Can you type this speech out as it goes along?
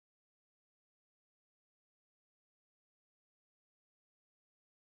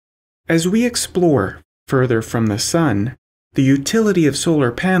As we explore further from the Sun, the utility of solar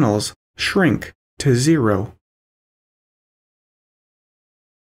panels shrink to zero.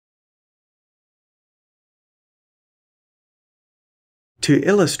 To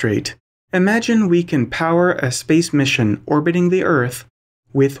illustrate, imagine we can power a space mission orbiting the Earth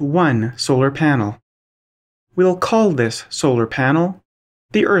with one solar panel. We'll call this solar panel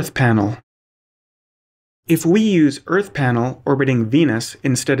the Earth panel. If we use Earth panel orbiting Venus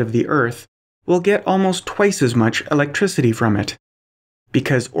instead of the Earth, we'll get almost twice as much electricity from it.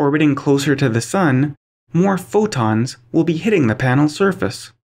 Because orbiting closer to the Sun, more photons will be hitting the panel's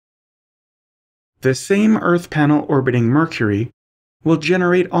surface. The same Earth panel orbiting Mercury will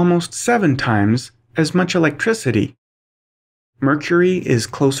generate almost 7 times as much electricity. Mercury is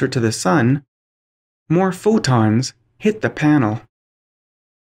closer to the Sun, more photons hit the panel.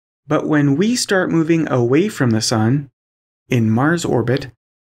 But when we start moving away from the Sun, in Mars orbit,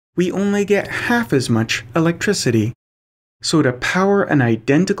 we only get half as much electricity. So to power an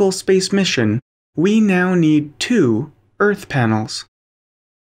identical space mission, we now need 2 Earth panels.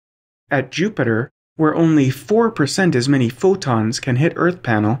 At Jupiter, where only 4% as many photons can hit Earth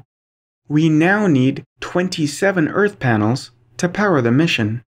panel, we now need 27 Earth panels to power the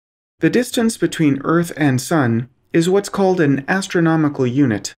mission. The distance between Earth and Sun is what's called an astronomical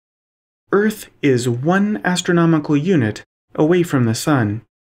unit. Earth is 1 astronomical unit away from the Sun.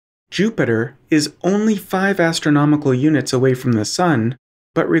 Jupiter is only 5 astronomical units away from the Sun,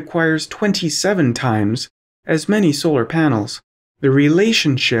 but requires 27 times as many solar panels. The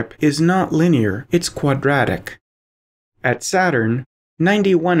relationship is not linear, it's quadratic. At Saturn,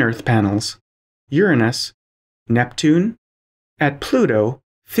 91 Earth panels. Uranus, Neptune. At Pluto,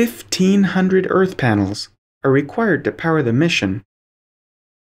 1,500 Earth panels are required to power the mission.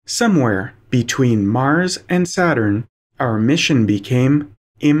 Somewhere between Mars and Saturn, our mission became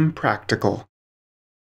impractical.